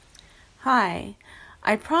Hi.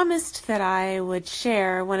 I promised that I would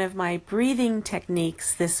share one of my breathing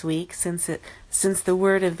techniques this week since the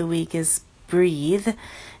word of the week is breathe,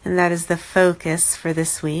 and that is the focus for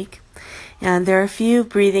this week. And there are a few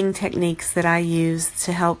breathing techniques that I use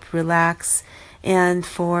to help relax and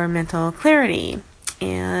for mental clarity.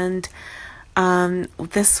 And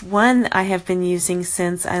this one I have been using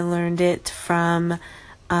since I learned it from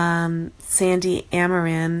Sandy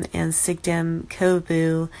Amarim and Sigdem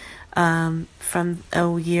Kobu from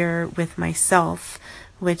A Year with Myself,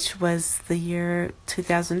 which was the year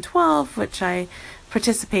 2012, which I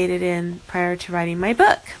participated in prior to writing my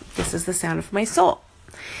book. This is the Sound of My Soul.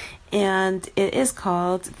 And it is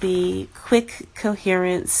called the Quick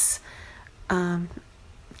Coherence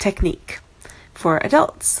Technique for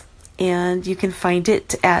adults. And you can find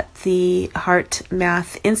it at the Heart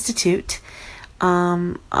Math Institute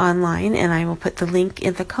online, and I will put the link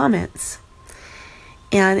in the comments.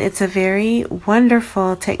 And it's a very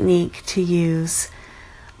wonderful technique to use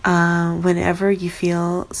whenever you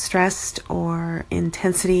feel stressed or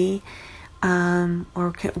intensity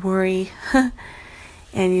or worry.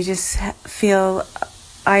 And you just feel,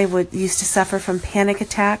 I used to suffer from panic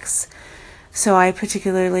attacks, so I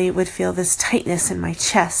particularly would feel this tightness in my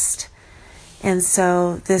chest. And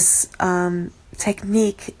so this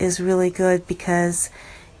technique is really good because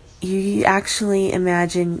you actually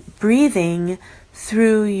imagine breathing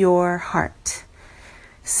through your heart.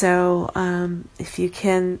 So if you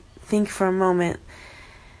can think for a moment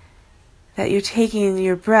that you're taking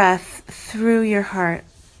your breath through your heart,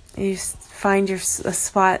 you find a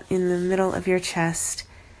spot in the middle of your chest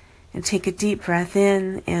and take a deep breath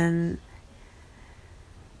in and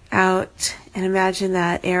out, and imagine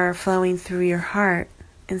that air flowing through your heart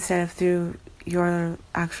instead of through your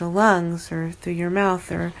actual lungs or through your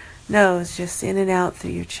mouth or nose, just in and out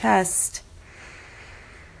through your chest.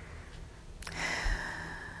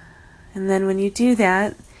 And then when you do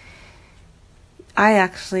that, I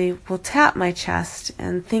actually will tap my chest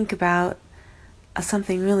and think about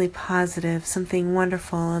something really positive, something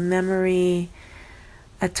wonderful, a memory,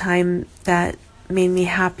 a time that made me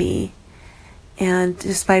happy. And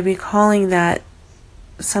just by recalling that,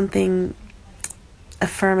 something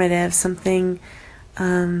affirmative, something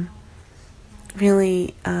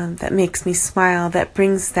really that makes me smile, that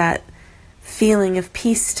brings that feeling of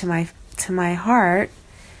peace to my heart,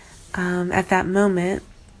 at that moment,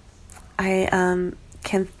 I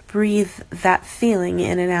can breathe that feeling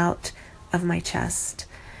in and out of my chest.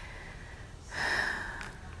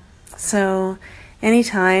 So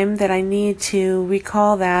anytime that I need to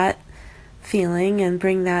recall that feeling and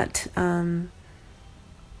bring that to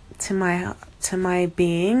my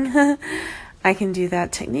being, I can do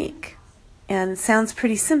that technique. And it sounds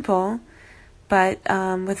pretty simple, but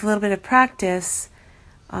with a little bit of practice,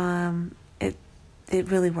 it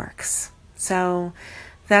really works. So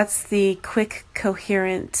that's the Quick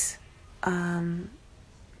Coherent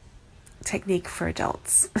technique for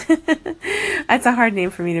adults. That's a hard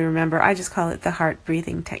name for me to remember. I just call it the heart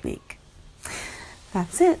breathing technique.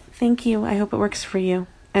 That's it. Thank you. I hope it works for you.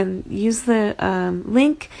 And use the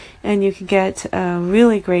link, and you can get a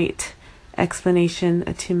really great explanation,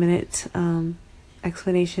 a 2-minute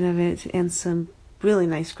explanation of it, and some really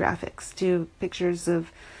nice graphics too, pictures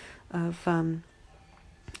of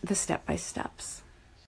the step-by-steps.